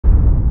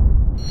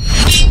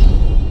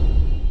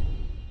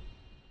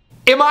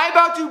Am I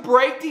about to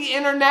break the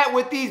internet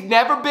with these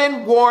never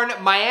been worn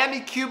Miami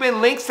Cuban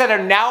LINX that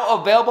are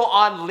now available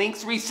on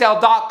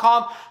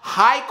linksresale.com?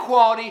 High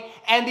quality,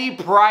 and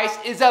the price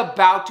is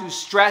about to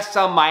stress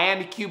some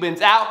Miami Cubans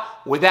out.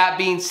 With that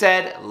being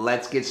said,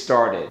 let's get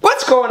started.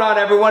 What's going on,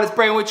 everyone? It's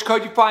Brandon with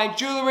Jacoji Fine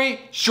Jewelry,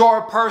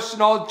 your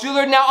personal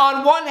jeweler. Now,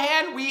 on one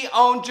hand, we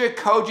own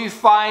Jacoji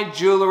Fine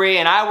Jewelry,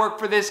 and I work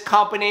for this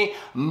company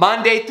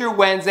Monday through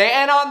Wednesday.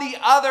 And on the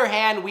other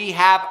hand, we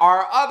have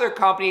our other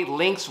company,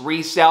 LINX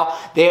Resale.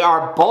 They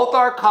are both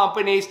our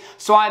companies.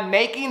 So I'm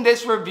making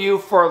this review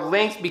for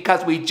LINX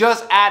because we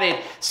just added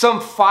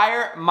some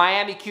fire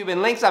Miami Cuban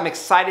LINX I'm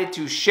excited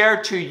to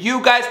share to you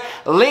guys.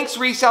 LINX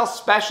Resale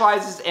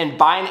specializes in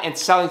buying and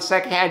selling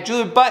secondhand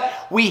jewelry, but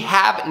we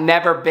have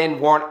never been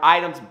worn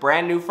items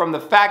brand new from the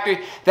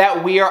factory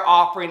that we are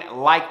offering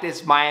like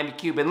this Miami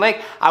Cuban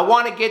LINX. I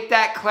want to get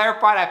that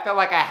clarified. I feel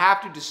like I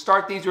have to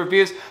start these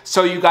reviews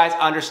so you guys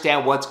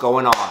understand what's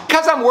going on.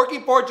 Because I'm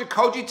working for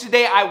Jacoji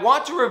today, I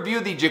want to review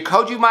the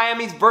Jacoji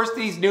Miamis versus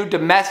these new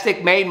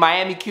domestic made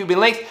Miami Cuban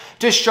LINX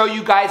to show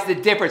you guys the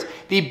difference.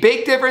 The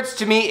big difference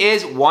to me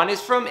is one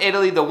is from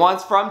Italy, the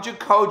ones from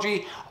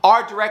Jacoji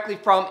are directly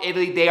from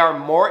Italy. They are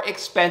more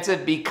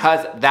expensive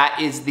because that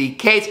is the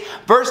case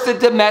versus the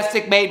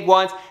domestic made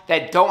ones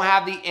that don't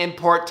have the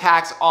import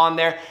tax on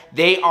there.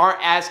 They aren't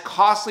as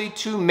costly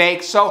to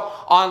make. So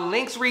on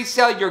LINX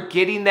Resale, you're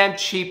getting them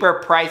cheaper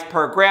price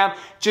per gram.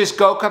 Just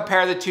go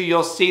compare the two.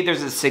 You'll see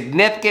there's a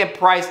significant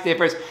price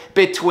difference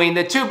between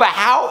the two. But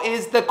how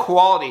is the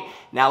quality?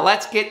 Now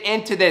let's get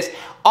into this.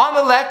 On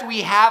the left,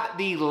 we have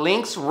the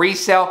LINX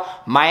Resale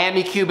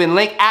Miami Cuban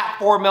LINX at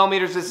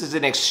 4mm. This is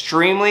an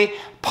extremely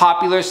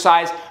popular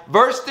size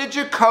versus the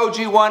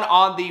Jacoji one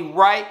on the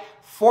right.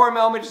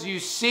 4mm, you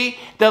see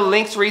the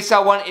LINX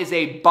Resale one is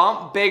a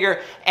bump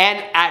bigger,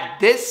 and at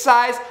this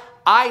size,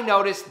 I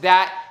noticed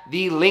that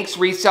the LINX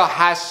Resale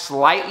has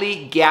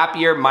slightly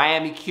gappier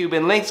Miami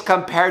Cuban LINX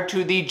compared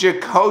to the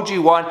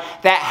Jacoji one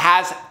that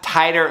has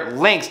tighter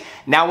links.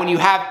 Now, when you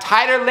have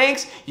tighter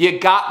links, you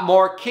got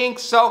more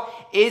kinks. So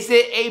is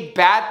it a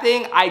bad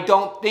thing? I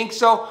don't think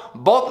so.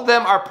 Both of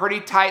them are pretty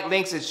tight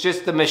links. It's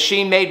just the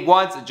machine-made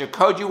ones, the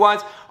Jacoji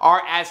ones,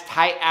 are as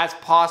tight as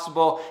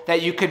possible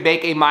that you could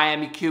make a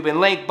Miami Cuban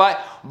LINX,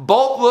 but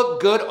both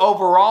look good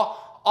overall.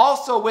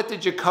 Also, with the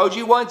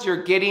Jacoji ones,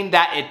 you're getting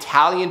that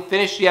Italian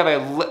finish. You have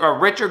a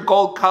richer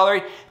gold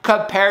coloring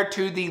compared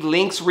to the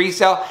LINX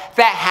Resale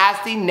that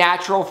has the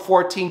natural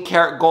 14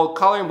 karat gold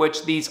coloring,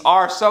 which these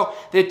are. So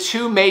the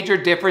two major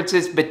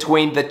differences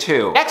between the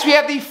two. Next, we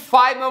have the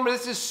 5mm.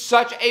 This is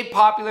such a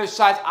popular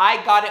size.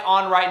 I got it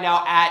on right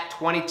now at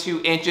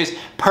 22 inches.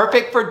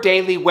 Perfect for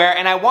daily wear.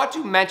 And I want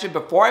to mention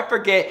before I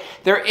forget,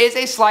 there is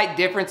a slight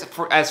difference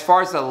as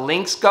far as the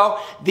LINX go.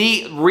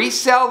 The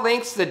resale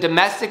LINX, the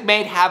domestic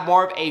made, have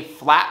more of a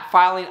flat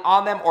filing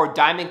on them or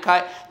diamond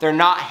cut. They're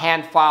not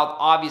hand filed,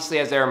 obviously,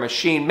 as they're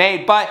machine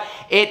made, but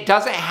it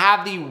doesn't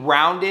have the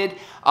rounded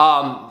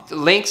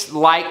links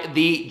like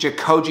the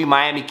Jacoji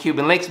Miami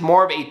Cuban LINX,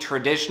 more of a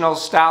traditional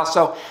style.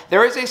 So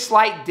there is a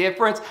slight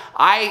difference.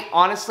 I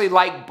honestly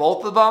like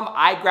both of them.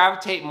 I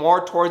gravitate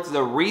more towards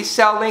the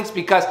resale LINX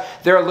because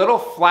they're a little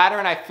flatter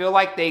and I feel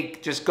like they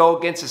just go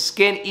against the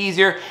skin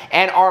easier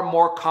and are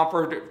more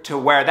comfortable to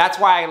wear. That's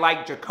why I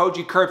like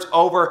Jacoji curves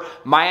over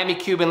Miami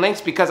Cuban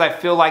LINX, because I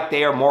feel like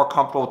they are more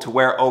comfortable to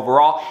wear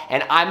overall,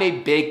 and I'm a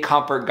big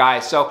comfort guy.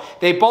 So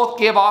they both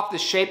give off the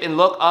shape and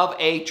look of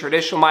a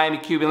traditional Miami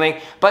Cuban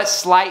LINX, but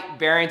slight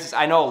variances.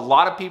 I know a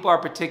lot of people are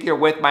particular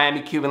with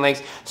Miami Cuban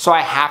LINX, so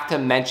I have to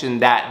mention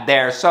that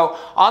there. So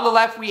on the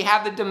left, we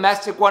have the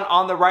domestic one.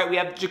 On the right, we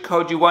have the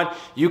Jacoji one.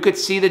 You could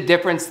see the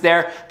difference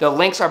there. The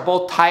links are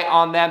both tight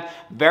on them.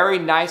 Very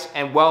nice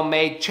and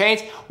well-made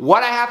chains.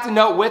 What I have to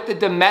note with the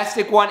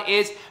domestic one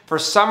is, for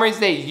some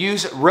reason, they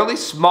use really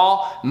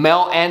small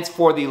male ends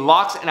for the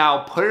locks, and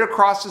I'll put it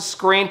across the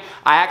screen.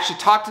 I actually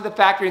talked to the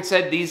factory and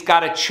said these got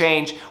to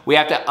change. We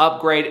have to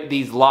upgrade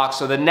these locks.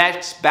 So the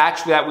next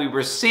batch that we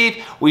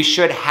receive, we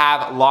should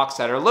have locks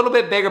that are a little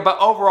bit bigger, but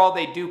overall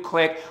they do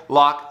click,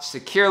 lock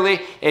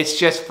securely. It's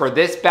just for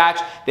this batch,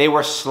 they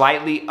were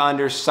slightly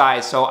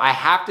undersized. So I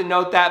have to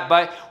note that,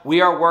 but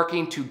we are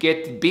working to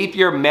get the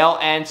beefier male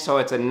end so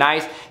it's a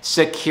nice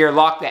secure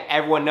lock that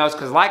everyone knows,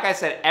 because like I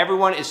said,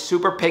 everyone is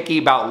super picky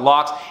about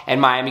locks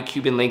and Miami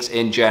Cuban LINX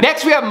in general.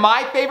 Next, we have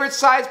my favorite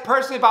size.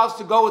 Personally, if I was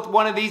to go with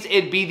one of these,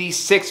 it'd be the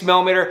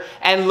 6mm,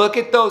 and look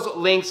at those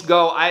links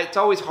go. It's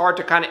always hard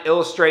to kind of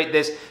illustrate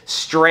this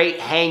straight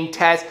hang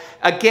test.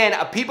 Again,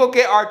 people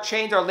get our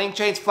chains, our link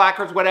chains, flat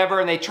curves, whatever,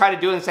 and they try to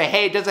do it and say,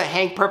 hey, it doesn't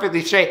hang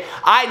perfectly straight.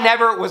 I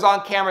never was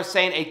on camera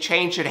saying a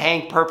chain should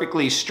hang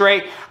perfectly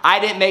straight. I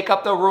didn't make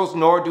up the rules,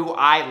 nor do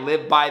I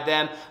live by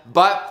them.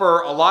 But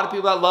for a lot of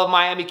people that love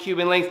Miami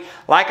Cuban LINX,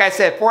 like I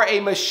said, for a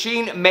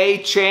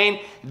machine-made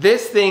chain,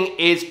 this thing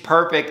is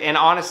perfect. And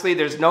honestly,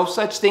 there's no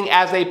such thing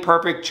as a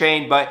perfect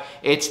chain, but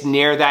it's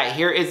near that.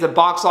 Here is the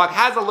box lock.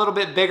 Has a little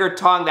bit bigger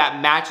tongue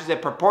that matches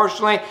it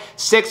proportionally.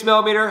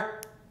 6mm.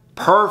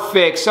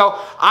 perfect. So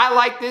I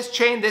like this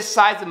chain, this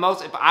size the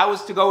most. If I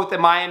was to go with the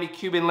Miami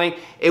Cuban link,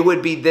 it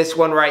would be this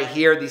one right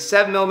here. The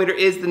 7mm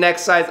is the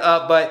next size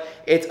up, but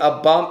it's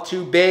a bump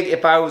too big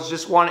if I was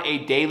just wanting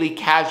a daily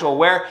casual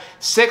wear.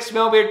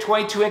 6mm,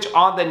 22-inch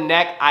on the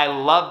neck. I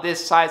love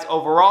this size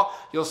overall.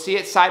 You'll see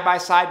it side by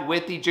side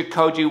with the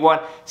Jacoji one.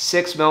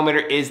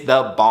 6mm is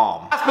the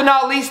bomb. Last but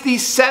not least, the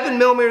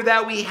 7mm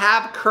that we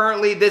have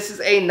currently. This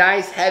is a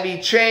nice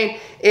heavy chain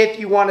if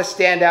you want to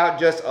stand out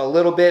just a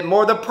little bit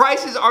more. The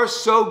prices are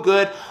so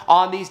good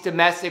on these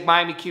domestic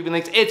Miami Cuban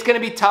links. It's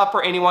going to be tough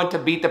for anyone to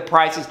beat the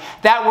prices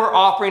that we're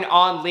offering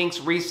on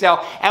LINX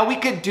resale. And we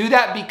could do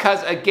that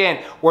because,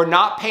 again, we're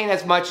not paying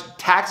as much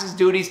taxes,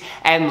 duties,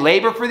 and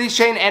labor for these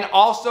chains. And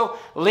also,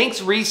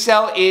 LINX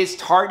resale is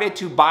targeted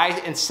to buy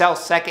and sell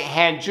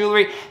secondhand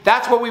jewelry.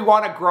 That's what we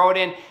want to grow it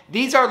in.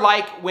 These are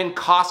like when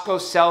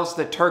Costco sells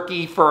the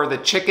turkey for the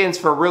chickens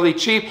for really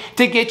cheap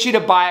to get you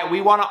to buy it.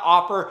 We want to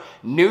offer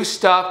new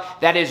stuff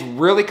that is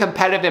really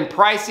competitive in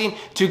pricing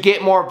to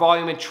get more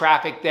volume and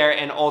traffic there,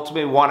 and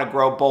ultimately want to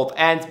grow both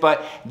ends.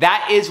 But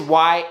that is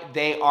why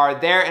they are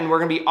there, and we're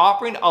going to be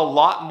offering a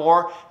lot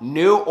more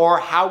new, or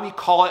how we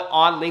call it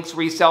on LINX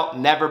resale,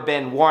 never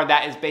been worn.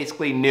 That is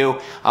basically new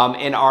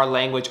in our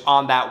language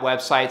on that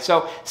website.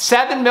 So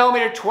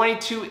 7mm,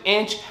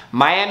 22-inch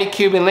Miami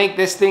Cuban link.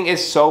 This thing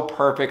is so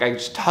perfect. I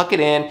just tuck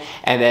it in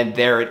and then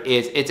there it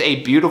is. It's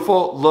a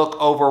beautiful look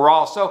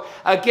overall. So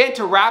again,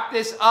 to wrap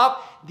this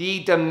up,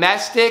 the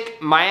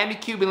domestic Miami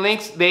Cuban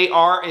links, they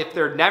are, if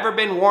they're never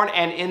been worn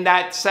and in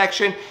that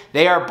section,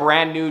 they are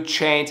brand new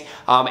chains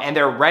and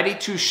they're ready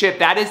to ship.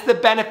 That is the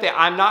benefit.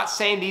 I'm not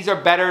saying these are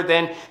better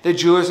than the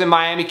jewelers in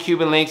Miami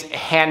Cuban links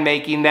hand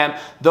making them.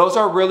 Those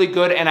are really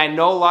good, and I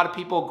know a lot of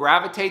people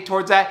gravitate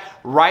towards that,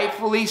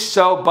 rightfully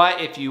so. But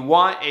if you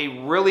want a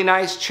really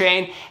nice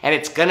chain and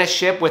it's gonna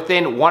ship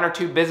within 1 or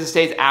 2 business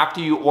days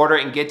after you order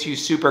it and get to you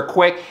super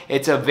quick,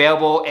 it's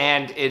available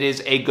and it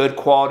is a good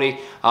quality.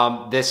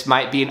 This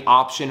might be an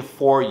option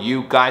for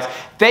you guys.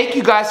 Thank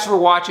you guys for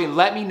watching.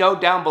 Let me know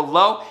down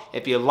below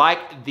if you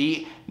like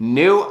the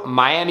new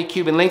Miami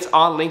Cuban links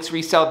on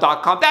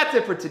linksresale.com. That's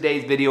it for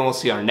today's video, and we'll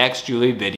see you on our next jewelry video.